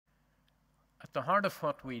At the heart of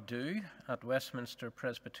what we do at Westminster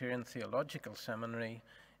Presbyterian Theological Seminary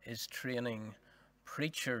is training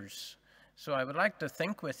preachers. So I would like to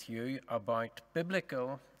think with you about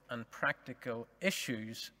biblical and practical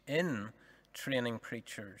issues in training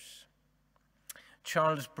preachers.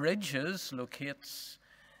 Charles Bridges locates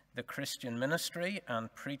the Christian ministry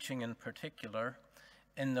and preaching in particular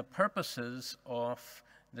in the purposes of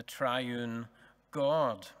the triune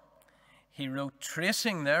God. He wrote,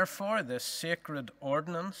 "Tracing therefore this sacred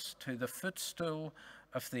ordinance to the footstool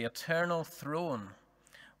of the eternal throne,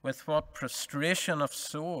 with what prostration of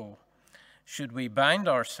soul should we bind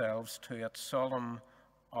ourselves to its solemn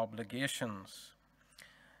obligations."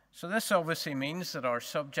 So this obviously means that our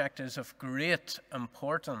subject is of great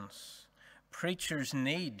importance. Preachers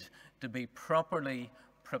need to be properly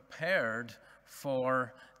prepared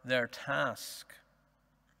for their task.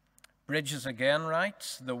 Bridges again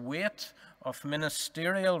writes, "The weight of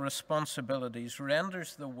ministerial responsibilities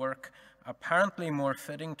renders the work apparently more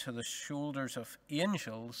fitting to the shoulders of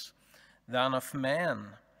angels than of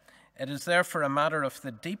men. It is therefore a matter of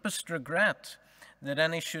the deepest regret that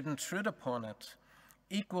any should intrude upon it,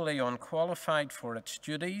 equally unqualified for its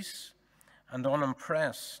duties and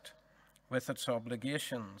unimpressed with its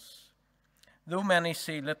obligations. Though many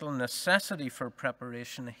see little necessity for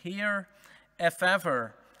preparation, here, if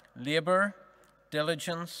ever, labor,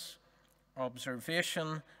 diligence,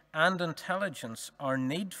 observation, and intelligence are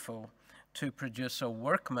needful to produce a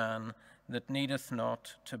workman that needeth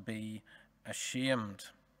not to be ashamed."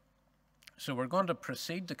 So we're going to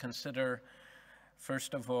proceed to consider,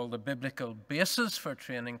 first of all, the biblical basis for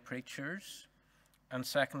training preachers, and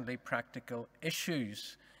secondly, practical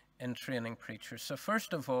issues in training preachers. So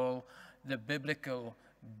first of all, the biblical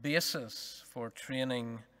basis for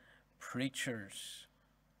training preachers.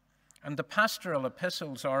 And the pastoral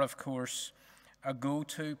epistles are, of course, a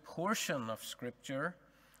go-to portion of Scripture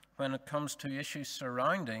when it comes to issues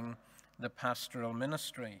surrounding the pastoral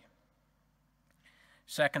ministry.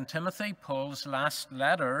 2 Timothy, Paul's last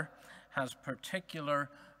letter, has particular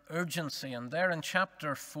urgency. And there in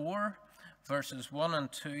chapter 4, verses 1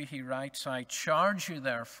 and 2, he writes, "I charge you,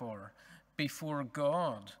 therefore, before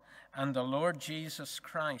God and the Lord Jesus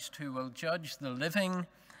Christ, who will judge the living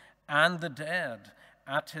and the dead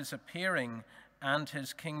at his appearing and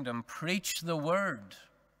his kingdom. Preach the word.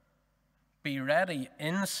 Be ready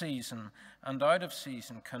in season and out of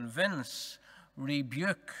season. Convince,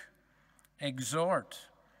 rebuke, exhort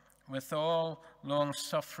with all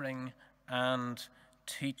long-suffering and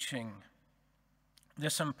teaching."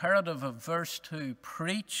 This imperative of verse 2,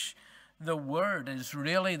 preach the word, is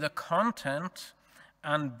really the content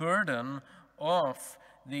and burden of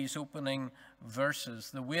these opening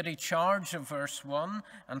verses. The weighty charge of verse 1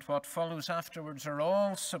 and what follows afterwards are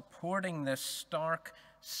all supporting this stark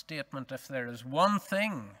statement. If there is one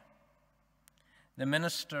thing the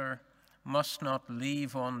minister must not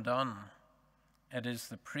leave undone, it is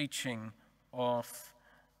the preaching of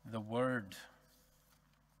the word.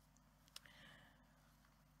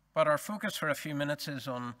 But our focus for a few minutes is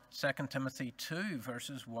on 2 Timothy 2,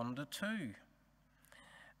 verses 1 to 2.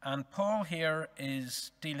 And Paul here is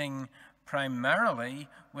dealing primarily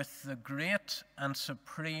with the great and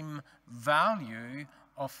supreme value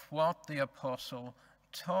of what the apostle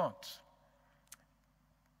taught,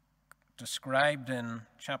 described in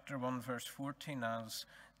chapter 1, verse 14 as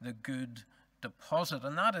the good deposit.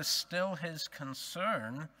 And that is still his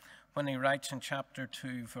concern when he writes in chapter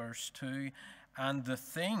 2, verse 2, "And the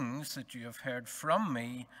things that you have heard from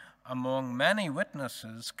me among many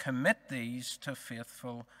witnesses, commit these to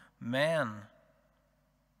faithful men."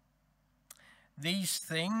 These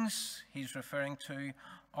things he's referring to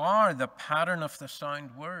are the pattern of the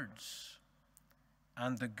sound words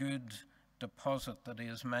and the good deposit that he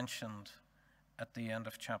has mentioned at the end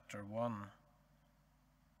of chapter 1.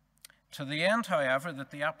 To the end, however,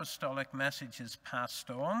 that the apostolic message is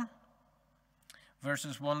passed on,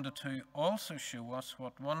 verses 1 to 2 also show us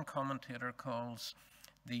what one commentator calls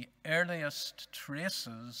the earliest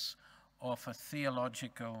traces of a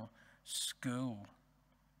theological school.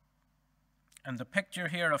 And the picture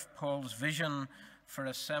here of Paul's vision for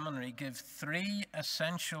a seminary gives three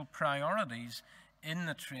essential priorities in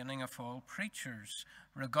the training of all preachers,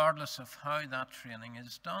 regardless of how that training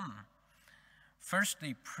is done.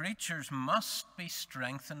 Firstly, preachers must be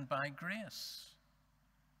strengthened by grace.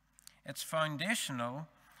 It's foundational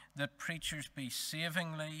that preachers be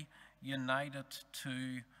savingly united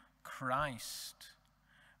to Christ.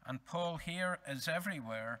 And Paul here, as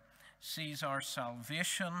everywhere, sees our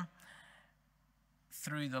salvation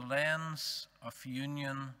through the lens of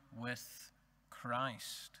union with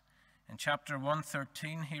Christ. In chapter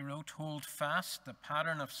 1:13 he wrote, "Hold fast the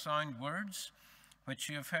pattern of sound words which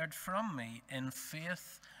you have heard from me in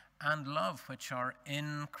faith and love which are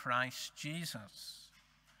in Christ Jesus."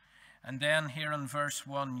 And then here in verse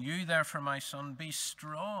 1, "You therefore, my son, be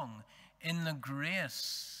strong in the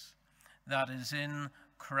grace that is in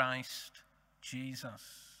Christ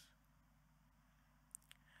Jesus."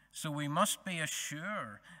 So we must be as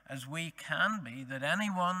sure as we can be that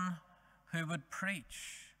anyone who would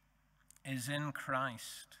preach is in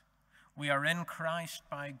Christ. We are in Christ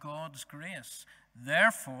by God's grace.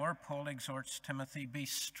 Therefore, Paul exhorts Timothy, be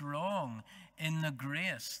strong in the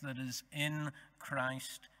grace that is in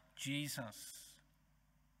Christ Jesus.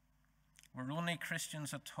 We're only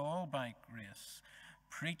Christians at all by grace.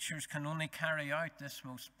 Preachers can only carry out this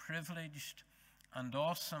most privileged and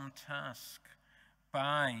awesome task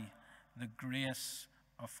by the grace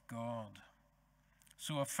of God.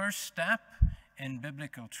 So a first step in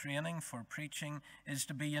biblical training for preaching is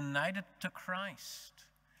to be united to Christ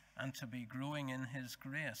and to be growing in his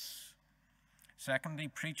grace. Secondly,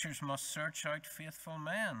 preachers must search out faithful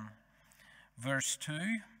men. Verse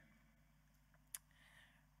 2,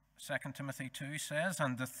 2 Timothy 2 says,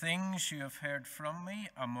 "And the things you have heard from me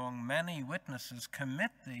among many witnesses,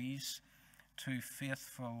 commit these to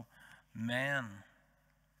faithful men."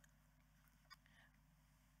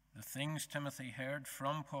 The things Timothy heard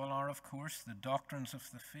from Paul are, of course, the doctrines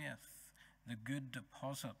of the faith, the good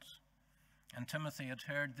deposit. And Timothy had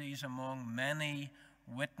heard these among many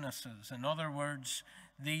witnesses. In other words,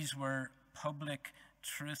 these were public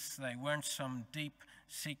truths. They weren't some deep,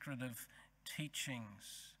 secretive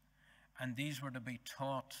teachings. And these were to be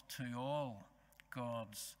taught to all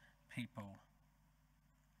God's people.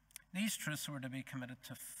 These truths were to be committed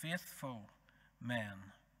to faithful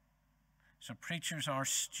men. So preachers are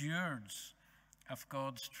stewards of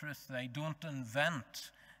God's truth. They don't invent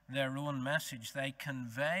their own message. They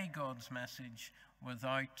convey God's message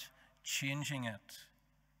without changing it.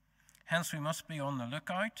 Hence, we must be on the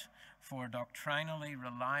lookout for doctrinally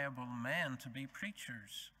reliable men to be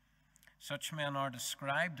preachers. Such men are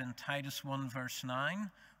described in Titus 1 verse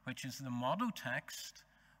 9, which is the motto text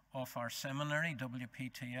of our seminary,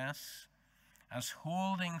 WPTS, as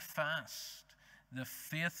holding fast the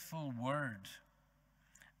faithful word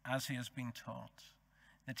as he has been taught,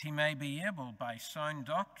 that he may be able by sound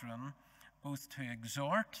doctrine both to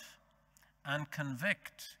exhort and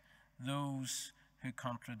convict those who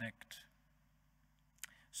contradict.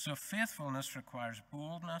 So faithfulness requires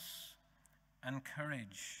boldness and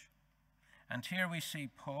courage. And here we see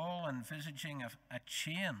Paul envisaging a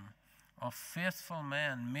chain of faithful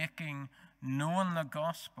men making known the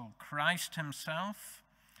gospel. Christ himself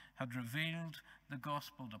had revealed the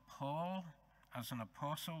gospel to Paul as an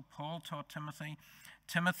apostle. Paul taught Timothy.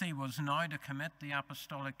 Timothy was now to commit the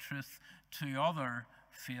apostolic truth to other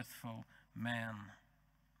faithful men.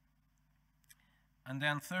 And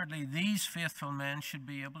then thirdly, these faithful men should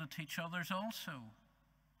be able to teach others also.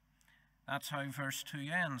 That's how verse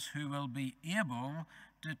 2 ends, "who will be able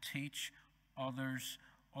to teach others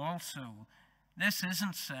also." This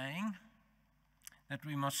isn't saying that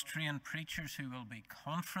we must train preachers who will be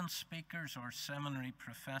conference speakers or seminary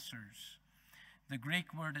professors. The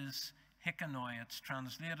Greek word is hikonoi. It's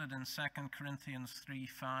translated in 2 Corinthians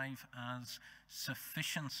 3:5 as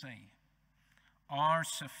sufficiency. Our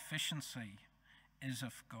sufficiency is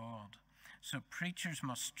of God. So preachers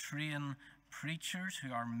must train preachers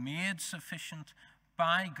who are made sufficient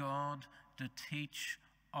by God to teach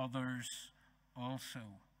others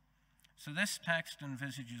also. So this text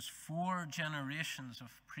envisages 4 generations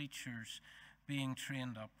of preachers being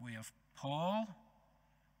trained up. We have Paul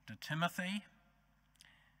to Timothy,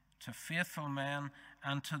 to faithful men,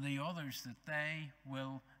 and to the others that they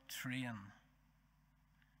will train.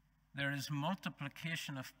 There is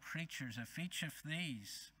multiplication of preachers if each of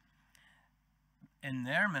these in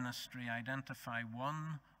their ministry identify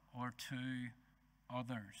 1 or 2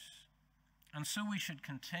 others. And so we should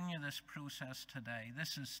continue this process today.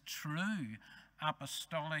 This is true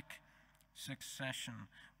apostolic succession.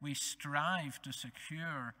 We strive to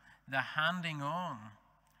secure the handing on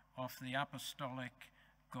of the apostolic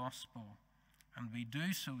gospel. And we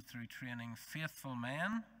do so through training faithful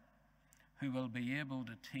men who will be able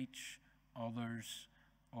to teach others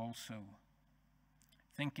also.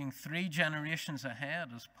 Thinking 3 generations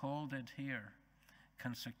ahead, as Paul did here,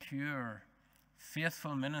 can secure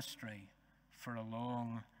faithful ministry for a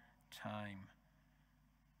long time.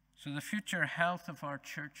 So the future health of our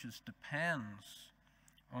churches depends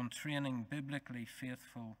on training biblically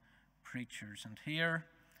faithful preachers. And here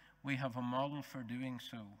we have a model for doing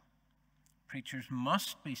so. Preachers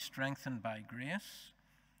must be strengthened by grace.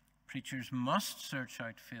 Preachers must search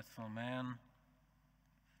out faithful men,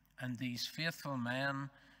 and these faithful men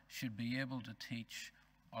should be able to teach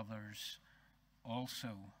others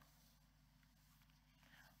also.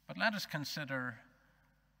 But let us consider,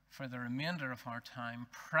 for the remainder of our time,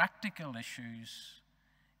 practical issues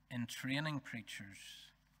in training preachers.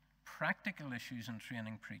 Practical issues in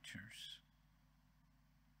training preachers.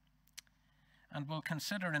 And we'll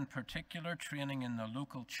consider in particular training in the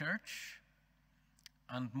local church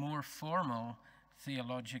and more formal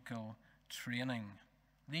theological training.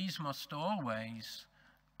 These must always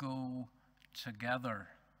go together.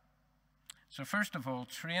 So first of all,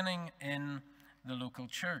 training in the local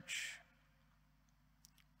church.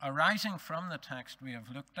 Arising from the text we have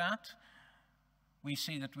looked at, we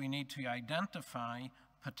see that we need to identify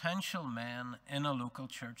potential men in a local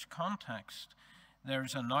church context.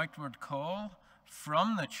 There's an outward call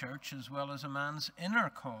from the church as well as a man's inner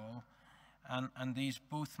call, and these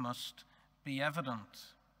both must be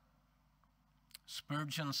evident.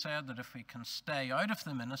 Spurgeon said that if we can stay out of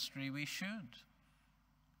the ministry, we should.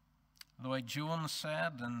 Lloyd Jones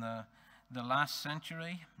said in the last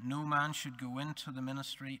century, no man should go into the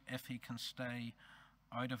ministry if he can stay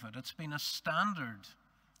out of it. It's been a standard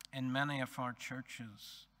in many of our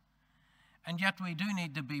churches. And yet we do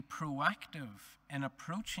need to be proactive in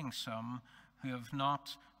approaching some who have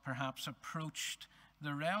not perhaps approached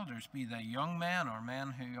their elders, be they young men or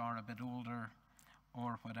men who are a bit older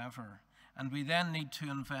or whatever. And we then need to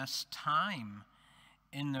invest time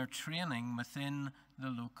in their training within the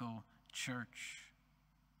local church.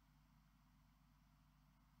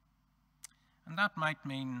 And that might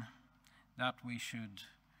mean that we should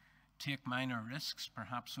take minor risks,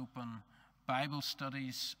 perhaps open Bible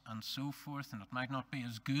studies and so forth, and it might not be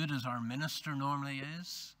as good as our minister normally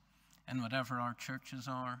is in whatever our churches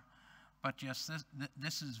are. But yes,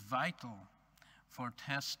 this is vital for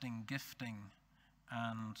testing gifting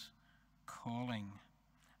and calling.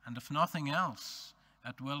 And if nothing else,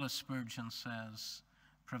 it will, as Spurgeon says,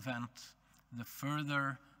 prevent the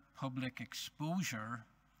further public exposure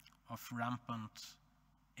of rampant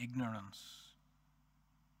ignorance.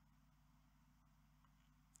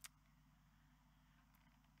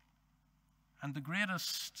 And the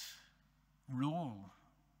greatest role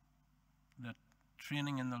that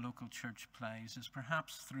training in the local church plays is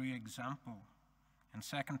perhaps through example. In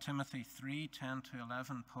 2 Timothy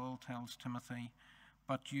 3:10-11, Paul tells Timothy,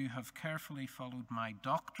 "But you have carefully followed my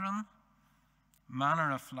doctrine,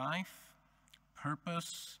 manner of life,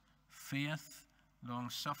 purpose, faith,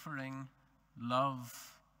 long-suffering,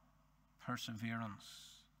 love,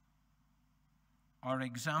 perseverance." Our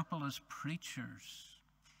example as preachers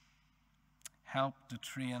help to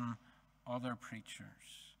train other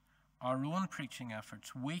preachers. Our own preaching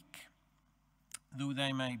efforts, weak though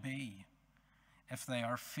they may be, if they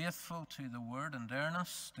are faithful to the word and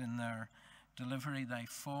earnest in their delivery, they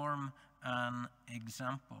form an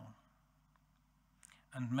example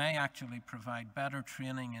and may actually provide better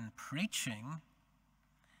training in preaching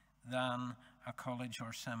than a college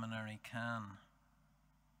or seminary can.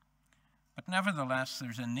 But nevertheless,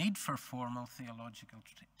 there's a need for formal theological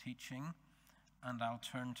teaching, and I'll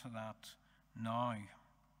turn to that now.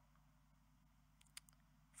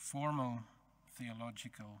 Formal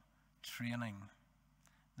theological training.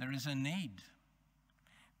 There is a need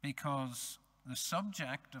because the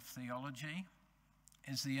subject of theology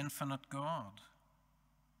is the infinite God.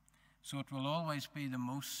 So it will always be the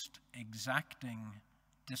most exacting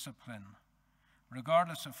discipline.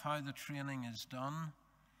 Regardless of how the training is done,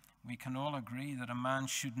 we can all agree that a man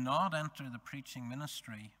should not enter the preaching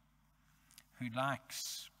ministry who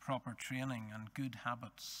lacks proper training and good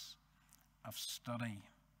habits of study.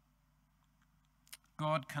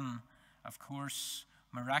 God can, of course,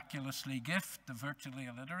 miraculously gift the virtually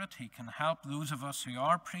illiterate. He can help those of us who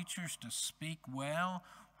are preachers to speak well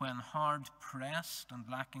when hard pressed and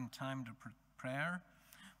lacking time to prayer,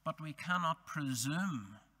 but we cannot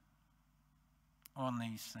presume on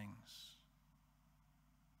these things.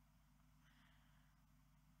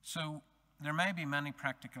 So there may be many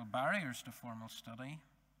practical barriers to formal study,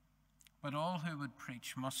 but all who would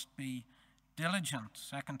preach must be diligent.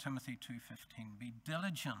 2 Timothy 2:15, be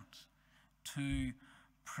diligent to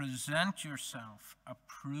present yourself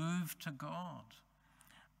approved to God,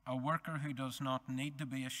 a worker who does not need to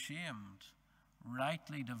be ashamed,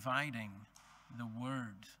 rightly dividing the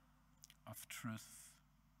word of truth.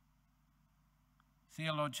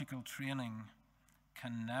 Theological training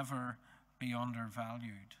can never be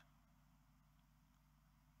undervalued.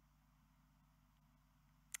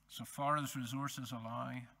 So far as resources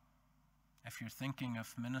allow, if you're thinking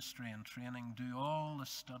of ministry and training, do all the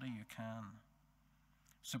study you can.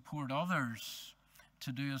 support others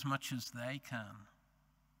to do as much as they can.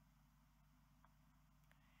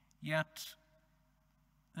 Yet,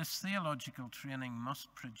 this theological training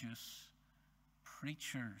must produce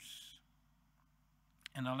preachers.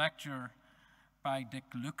 In a lecture by Dick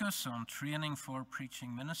Lucas on training for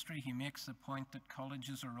preaching ministry, he makes the point that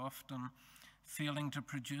colleges are often failing to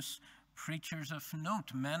produce preachers of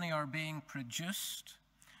note. Many are being produced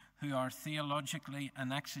who are theologically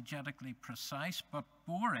and exegetically precise, but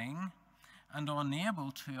boring and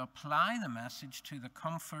unable to apply the message to the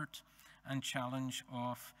comfort and challenge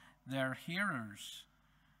of their hearers.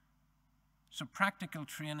 So practical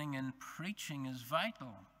training in preaching is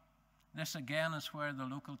vital. This again is where the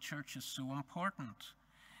local church is so important.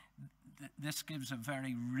 This gives a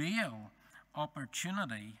very real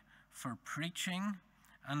opportunity for preaching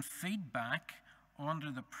and feedback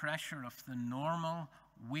under the pressure of the normal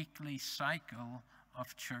weekly cycle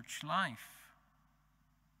of church life.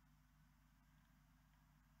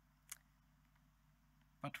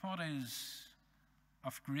 But what is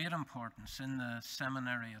of great importance in the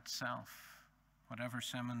seminary itself, whatever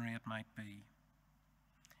seminary it might be,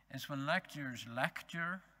 is when lecturers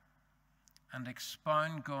lecture and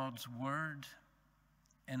expound God's word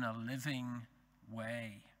in a living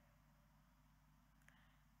way.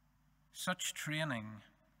 Such training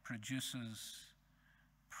produces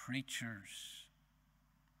preachers.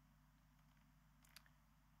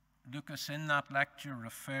 Lucas in that lecture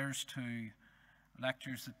refers to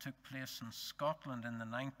lectures that took place in Scotland in the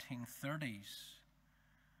 1930s,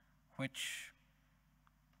 which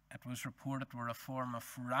it was reported were a form of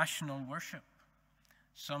rational worship.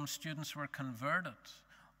 Some students were converted,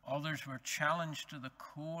 others were challenged to the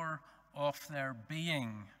core of their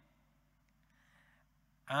being.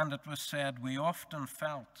 And it was said, we often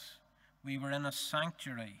felt we were in a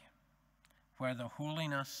sanctuary where the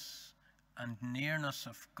holiness and nearness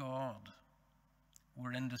of God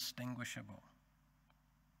were indistinguishable.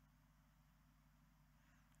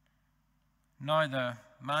 Now, the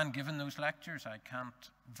man giving those lectures, I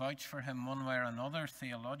can't vouch for him one way or another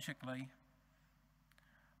theologically,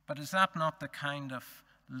 but is that not the kind of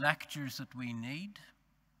lectures that we need?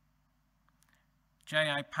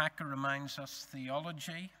 J.I. Packer reminds us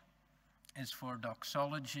theology is for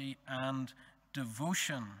doxology and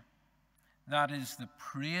devotion. That is the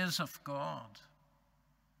praise of God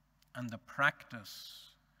and the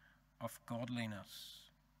practice of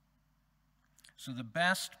godliness. So the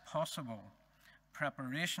best possible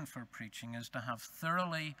preparation for preaching is to have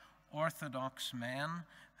thoroughly orthodox men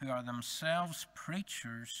who are themselves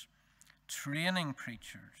preachers, training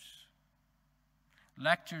preachers.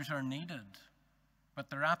 Lectures are needed, but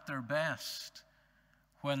they're at their best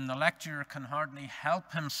when the lecturer can hardly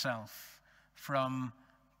help himself from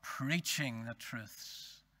preaching the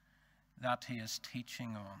truths that he is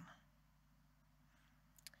teaching on.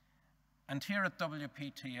 And here at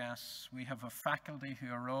WPTS, we have a faculty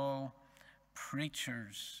who are all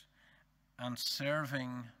preachers and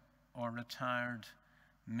serving or retired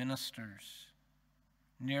ministers.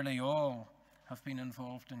 Nearly all have been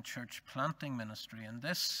involved in church planting ministry, and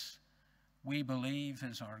this, we believe,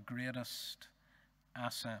 is our greatest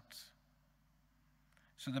asset.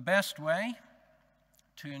 So the best way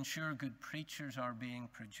to ensure good preachers are being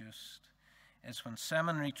produced is when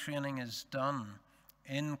seminary training is done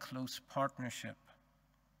in close partnership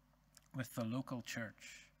with the local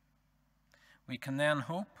church. We can then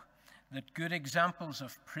hope that good examples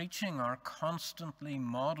of preaching are constantly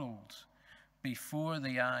modeled before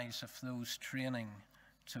the eyes of those training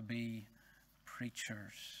to be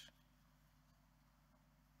preachers.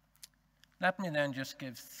 Let me then just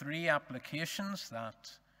give 3 applications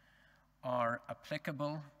that are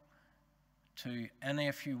applicable to any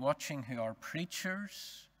of you watching who are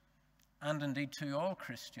preachers, and indeed to all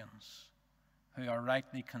Christians who are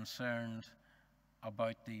rightly concerned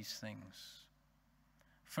about these things.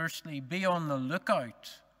 Firstly, be on the lookout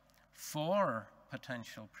for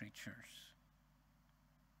potential preachers.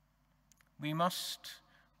 We must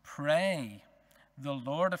pray the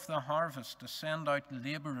Lord of the harvest to send out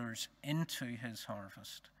laborers into his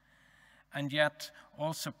harvest, and yet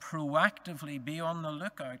also proactively be on the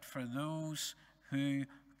lookout for those who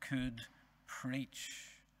could preach.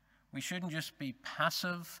 We shouldn't just be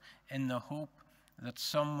passive in the hope that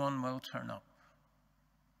someone will turn up.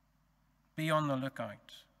 Be on the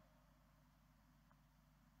lookout.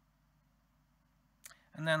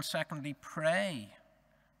 And then secondly, pray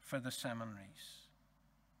for the seminaries.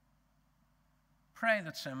 Pray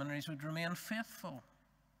that seminaries would remain faithful.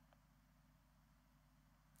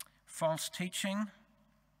 False teaching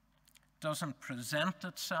doesn't present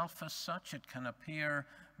itself as such. It can appear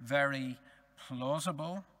very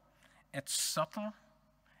plausible, it's subtle,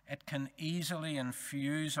 it can easily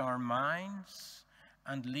infuse our minds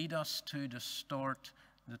and lead us to distort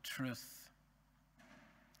the truth.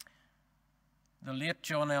 The late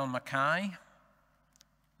John L. Mackay,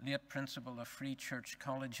 late principal of Free Church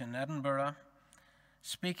College in Edinburgh,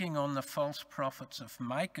 speaking on the false prophets of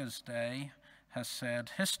Micah's day, has said,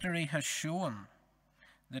 "History has shown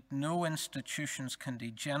that no institutions can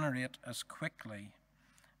degenerate as quickly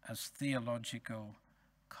as theological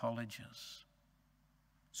colleges."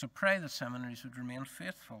 So pray that seminaries would remain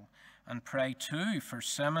faithful, and pray too for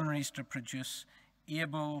seminaries to produce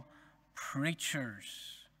able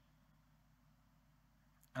preachers.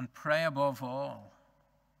 And pray above all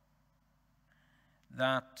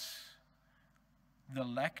that the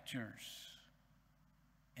lectures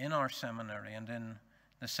in our seminary and in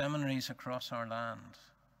the seminaries across our land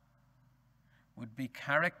would be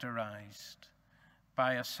characterized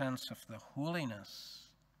by a sense of the holiness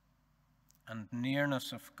and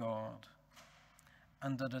nearness of God,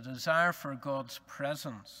 and that a desire for God's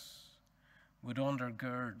presence would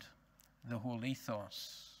undergird the whole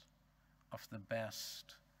ethos of the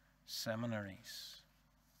best seminaries.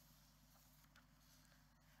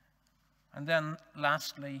 And then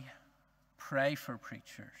lastly, pray for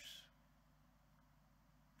preachers.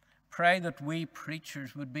 Pray that we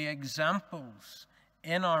preachers would be examples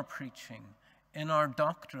in our preaching, in our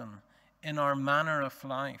doctrine, in our manner of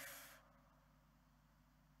life.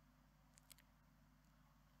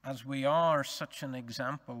 As we are such an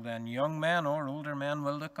example, then young men or older men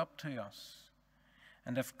will look up to us.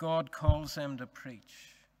 And if God calls them to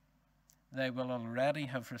preach, they will already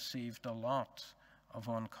have received a lot of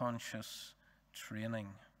unconscious training.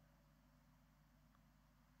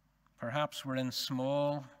 Perhaps we're in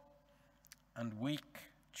small and weak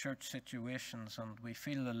church situations and we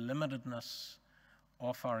feel the limitedness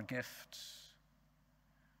of our gifts.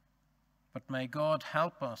 But may God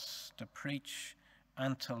help us to preach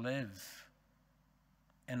and to live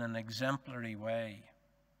in an exemplary way.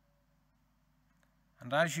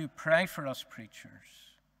 And as you pray for us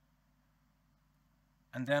preachers,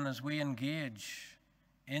 and then as we engage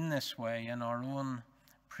in this way in our own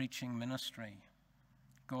preaching ministry,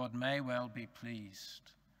 God may well be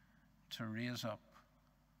pleased to raise up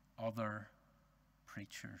other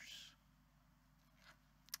preachers.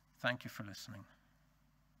 Thank you for listening.